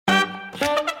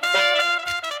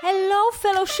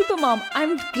fellow Supermom,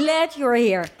 I'm glad you're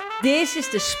here. This is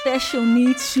the Special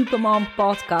Needs Supermom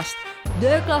podcast,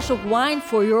 the glass of wine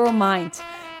for your mind.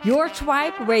 Your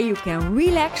tribe where you can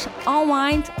relax,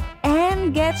 unwind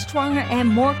and get stronger and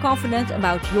more confident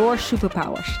about your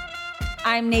superpowers.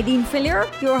 I'm Nadine Villier,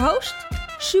 your host,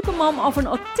 supermom of an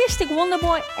autistic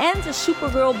wonderboy and a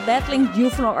supergirl battling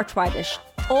juvenile arthritis,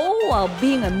 all while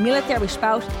being a military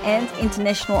spouse and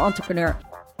international entrepreneur.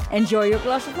 Enjoy your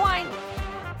glass of wine.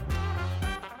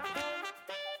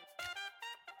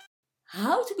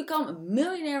 How to become a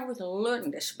millionaire with a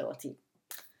learning disability.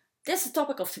 That's the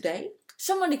topic of today.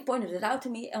 Somebody pointed it out to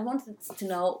me and wanted to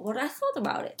know what I thought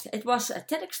about it. It was a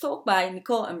TEDx talk by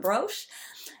Nicole Ambrose,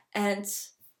 and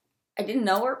I didn't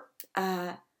know her.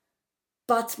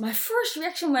 But my first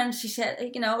reaction when she said,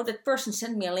 that person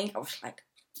sent me a link, I was like,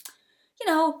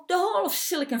 the whole of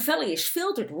Silicon Valley is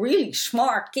filled with really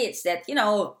smart kids that,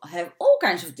 have all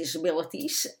kinds of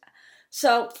disabilities.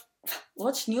 So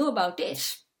what's new about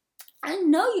this? I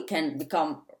know you can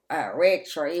become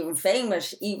rich or even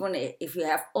famous, even if you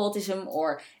have autism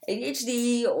or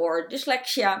ADHD or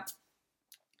dyslexia.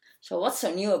 So what's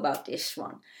so new about this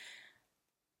one?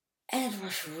 And it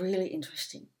was really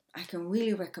interesting. I can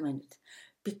really recommend it.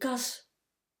 Because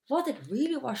what it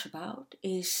really was about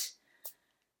is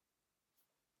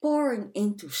pouring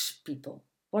into people.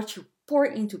 What you pour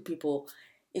into people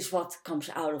is what comes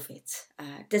out of it.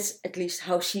 That's at least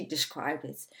how she described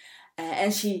it.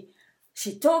 And she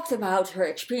talked about her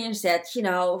experience that, she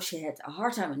had a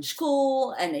hard time in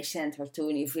school and they sent her to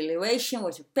an evaluation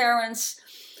with her parents.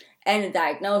 And the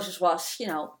diagnosis was,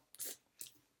 you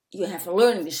have a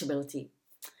learning disability.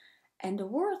 And the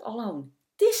word alone,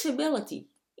 disability.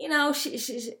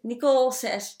 Nicole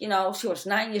says, she was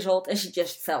 9 years old and she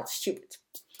just felt stupid.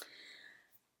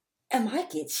 And my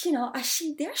kids, I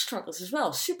see their struggles as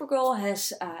well. Supergirl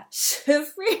has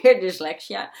severe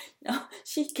dyslexia.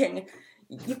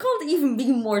 You can't even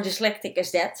be more dyslexic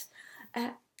as that.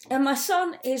 And my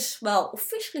son is,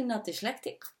 officially not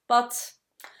dyslexic, but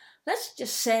let's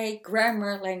just say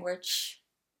grammar, language,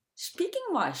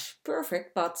 speaking-wise,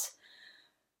 perfect, but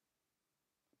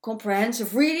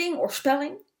comprehensive reading or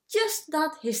spelling, just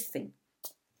not his thing.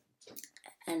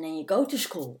 And then you go to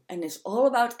school and it's all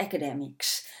about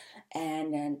academics.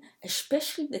 And then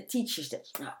especially the teachers that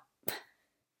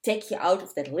take you out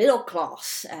of that little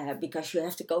class because you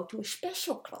have to go to a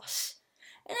special class.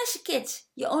 And as a kid,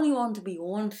 you only want to be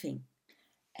one thing.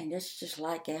 And that's just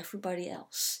like everybody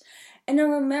else. And I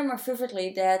remember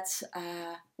vividly that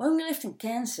when we lived in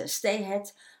Kansas, they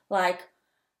had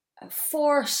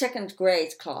 4 second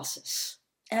grade classes.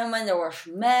 And when there was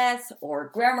math or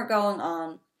grammar going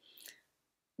on,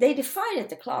 they divided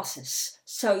the classes.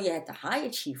 So you had the high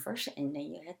achievers and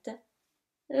then you had the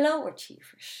low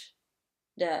achievers.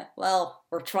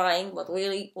 We're trying, but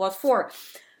really, what for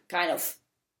kind of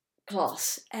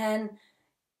class. And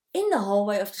in the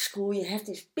hallway of the school, you have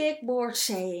this big board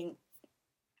saying,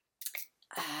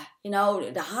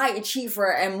 the high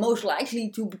achiever and most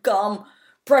likely to become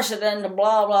president and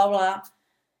blah, blah, blah.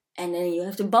 And then you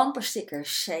have the bumper stickers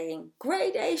saying,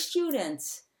 grade A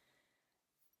student.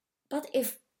 But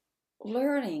if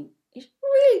learning is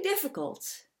really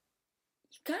difficult,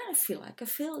 you kind of feel like a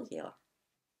failure.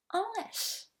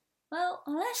 Unless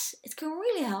it can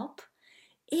really help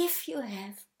if you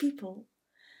have people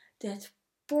that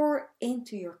pour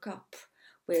into your cup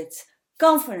with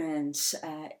confidence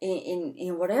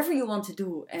in whatever you want to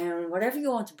do and whatever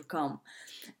you want to become.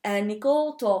 And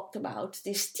Nicole talked about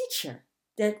this teacher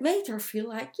that made her feel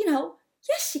like,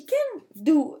 yes, she can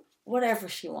do whatever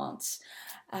she wants.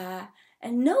 And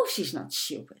no, she's not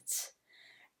stupid.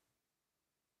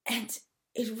 And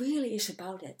it really is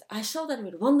about it. I saw that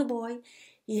with Wonderboy.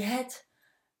 He had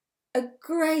a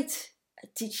great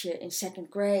teacher in 2nd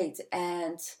grade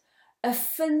and a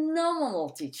phenomenal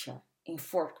teacher in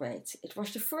 4th grade. It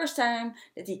was the first time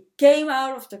that he came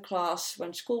out of the class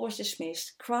when school was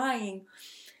dismissed, crying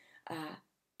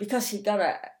because he got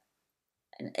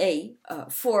an A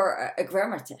for a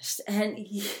grammar test. And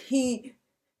he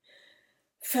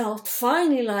felt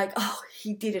finally like,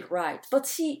 he did it right.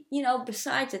 But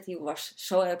besides that, he was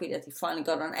so happy that he finally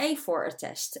got an A for a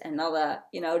test and not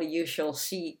the usual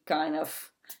C kind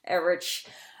of average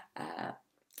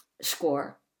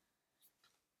score.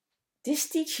 This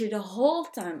teacher the whole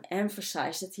time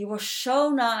emphasized that he was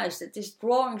so nice, that his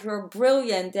drawings were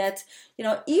brilliant, that,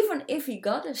 even if he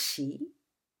got a C,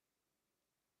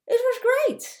 it was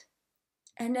great.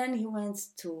 And then he went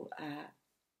to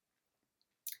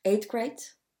 8th grade.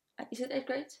 Is it 8th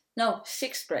grade? No,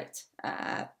 6th grade.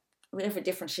 We have a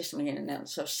different system here in the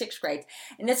Netherlands. So 6th grade.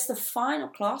 And that's the final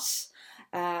class.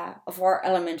 our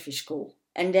elementary school.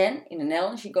 And then in the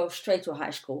Netherlands, you go straight to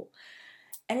high school.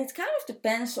 And it kind of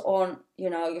depends on,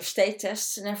 your state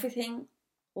tests and everything,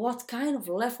 what kind of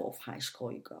level of high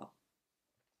school you go.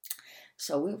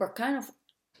 So we were kind of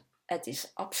at this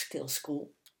upskill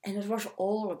school, and it was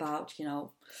all about,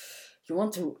 you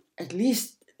want to at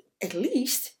least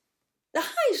the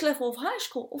highest level of high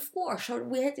school, of course. So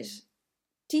we had this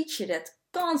teacher that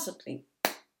constantly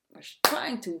was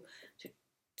trying to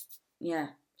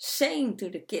saying to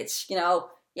the kids, you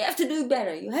have to do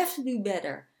better, you have to do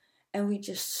better. And we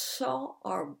just saw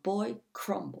our boy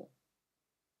crumble.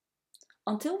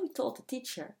 Until we told the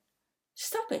teacher,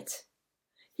 stop it.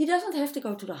 He doesn't have to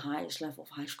go to the highest level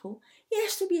of high school. He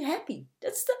has to be happy.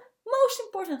 That's the most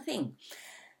important thing.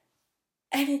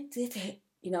 And it did,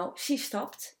 she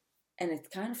stopped and it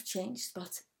kind of changed.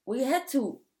 But we had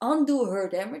to undo her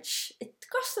damage. It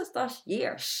costed us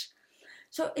years.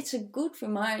 So it's a good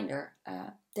reminder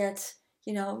that,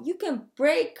 you can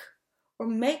break or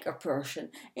make a person.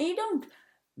 And you don't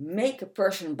make a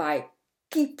person by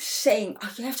keep saying,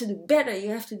 oh, you have to do better, you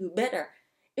have to do better.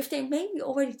 If they may be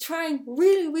already trying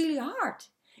really, really hard.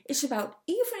 It's about,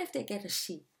 even if they get a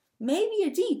C, maybe a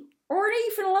D, or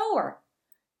even lower,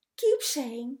 keep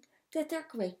saying that they're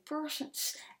great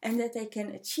persons and that they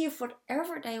can achieve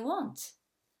whatever they want.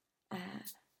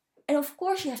 And of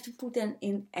course you have to put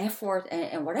in effort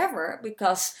and whatever,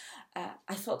 because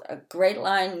I thought a great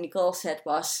line Nicole said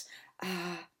was,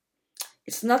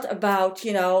 it's not about,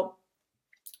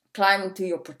 climbing to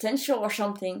your potential or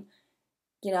something.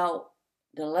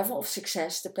 The level of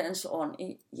success depends on,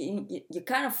 you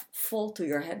kind of fall to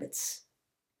your habits.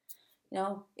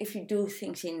 If you do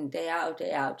things in day out,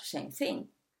 the same thing.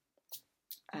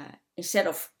 Instead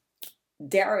of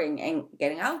daring and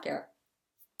getting out there.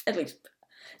 At least,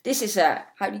 this is a,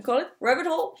 rabbit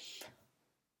hole.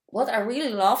 What I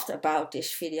really loved about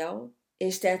this video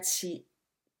is that she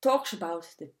talks about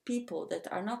the people that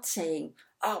are not saying,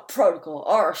 oh, protocol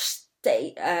or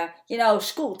stay,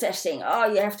 school testing,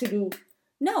 oh, you have to do.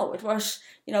 No, it was,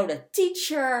 the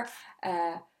teacher,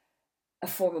 a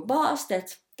former boss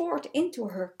that poured into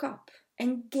her cup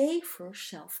and gave her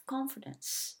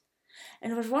self-confidence.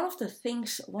 And it was one of the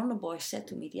things one of the boys said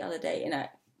to me the other day, and I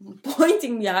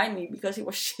pointing behind me because he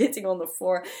was sitting on the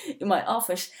floor in my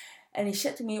office, and he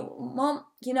said to me, Mom,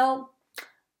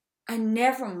 I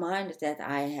never minded that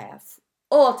I have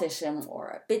autism or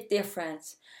a bit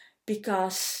different,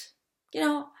 because,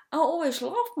 I always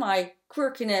loved my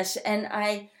quirkiness, and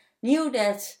I knew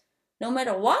that no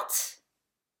matter what,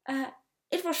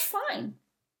 it was fine.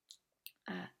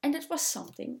 And it was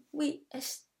something we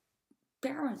as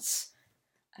parents,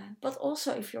 but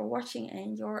also if you're watching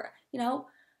and you're,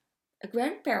 a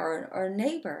grandparent or a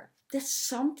neighbor, that's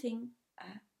something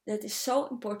that is so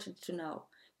important to know.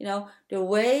 The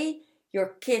way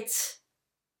your kid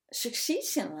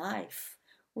succeeds in life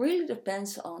really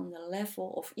depends on the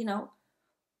level of,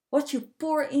 what you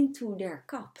pour into their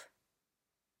cup.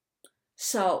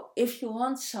 So if you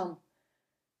want some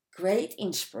great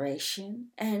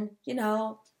inspiration and,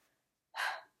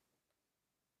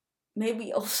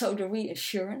 maybe also the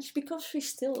reassurance, because we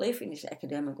still live in this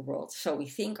academic world. So we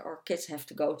think our kids have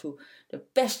to go to the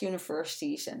best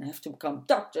universities and have to become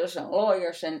doctors and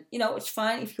lawyers. And, it's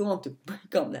fine if you want to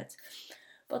become that.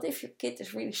 But if your kid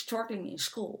is really struggling in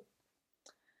school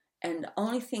and the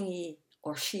only thing he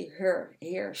or she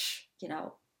hears, you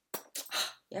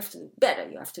have to do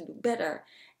better.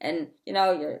 And,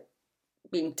 you're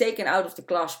being taken out of the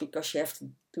class because you have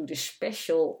to do the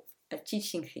special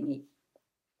teaching thingy.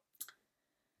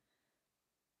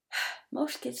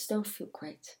 Most kids don't feel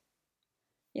great.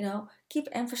 Keep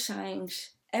emphasizing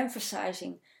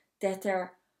that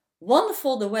they're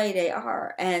wonderful the way they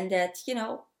are. And that,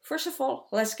 first of all,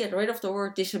 let's get rid of the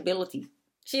word disability.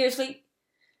 Seriously,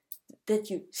 that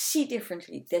you see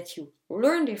differently, that you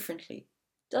learn differently,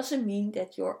 doesn't mean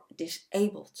that you're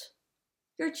disabled.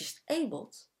 You're just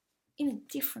abled in a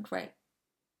different way.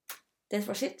 That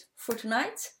was it for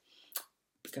tonight.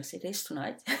 Because it is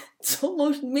tonight. It's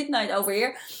almost midnight over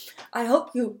here. I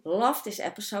hope you loved this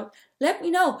episode. Let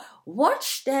me know.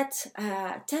 Watch that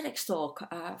TEDx talk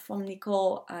from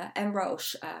Nicole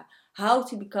Ambrose. How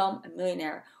to become a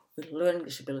millionaire with learning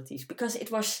disabilities. Because it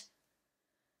was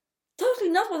totally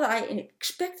not what I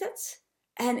expected.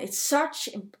 And it's such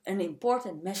an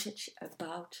important message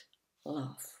about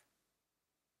love.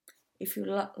 If you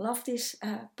love this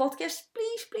podcast,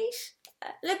 please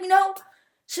let me know.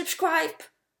 Subscribe,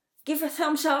 give a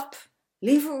thumbs up,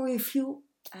 leave a review.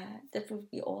 That would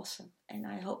be awesome. And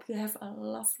I hope you have a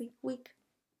lovely week.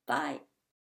 Bye.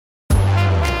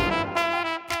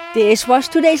 This was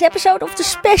today's episode of the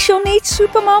Special Needs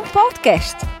Supermom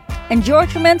podcast.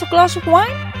 Enjoyed your mental glass of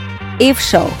wine? If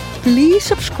so, please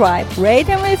subscribe, rate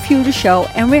and review the show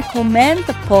and recommend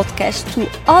the podcast to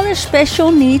other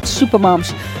special needs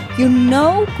supermoms you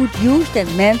know could use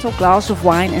that mental glass of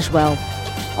wine as well.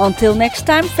 Until next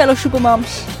time, fellow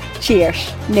supermoms,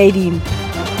 cheers, Nadine.